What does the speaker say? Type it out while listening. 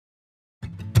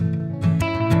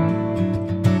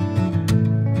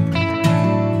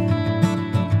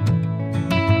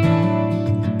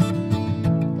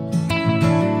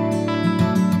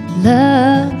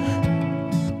love.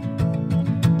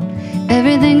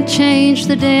 Everything changed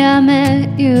the day I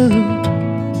met you.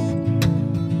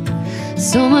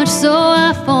 So much so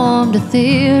I formed a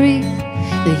theory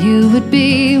that you would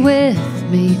be with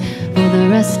me for the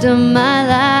rest of my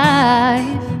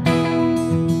life.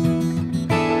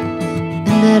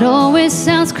 And that always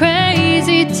sounds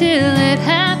crazy till it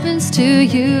happens to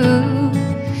you.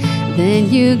 Then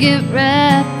you get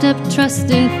wrapped up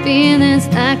trusting feelings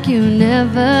like you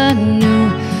never knew.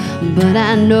 But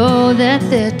I know that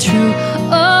they're true.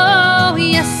 Oh,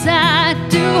 yes I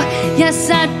do, yes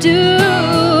I do.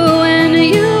 And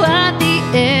you are the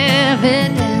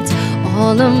evidence.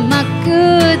 All of my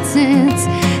good sense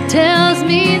tells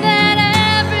me that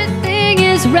everything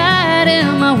is right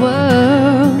in my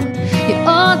world. You're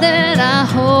all that I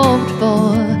hoped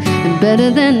for, and better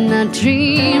than I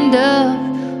dreamed of.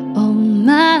 Oh,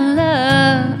 my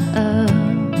love.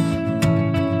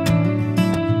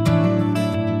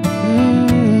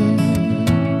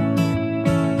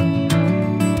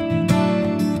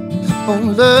 Oh,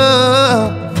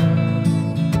 love,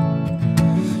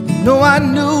 you know I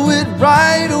knew it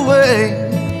right away.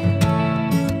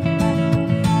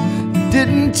 It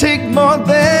didn't take more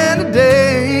than a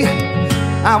day.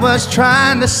 I was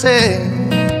trying to say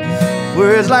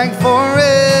words like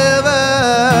forever.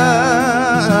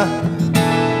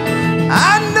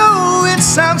 I know it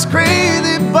sounds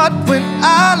crazy, but when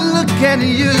I look at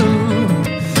you,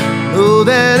 know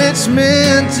that it's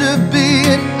meant to be,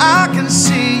 and I can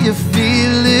see you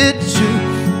feel it too.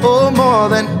 Oh, more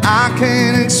than I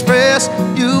can express,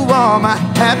 you are my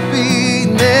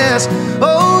happiness.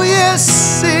 Oh,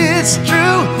 yes, it's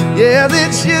true, yeah,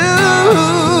 it's you.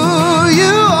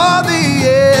 You are the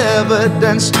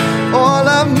evidence. All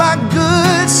of my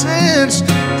good sense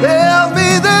tells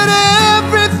me that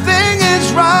everything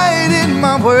is right in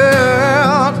my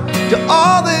world. You're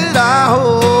all that I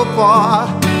hope for,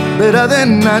 better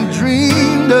than I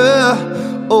dreamed of.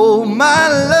 Oh, my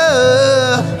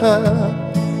love.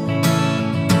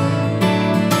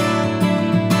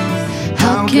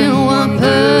 How can one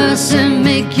person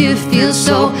make you feel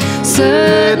so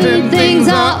certain things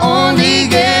are only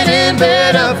getting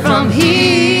better from here?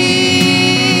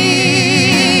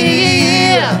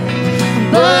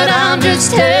 But I'm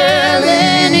just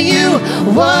telling you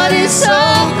what is so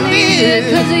clear,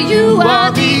 'cause you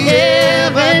are the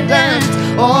evidence.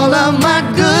 All of my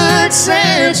good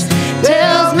sense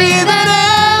tells me that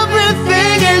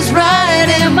everything is right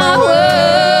in my world.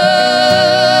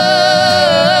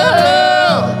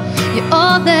 You're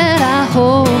all that I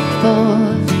hope for,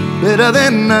 better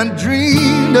than I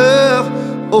dreamed of.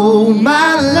 Oh,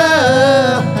 my love.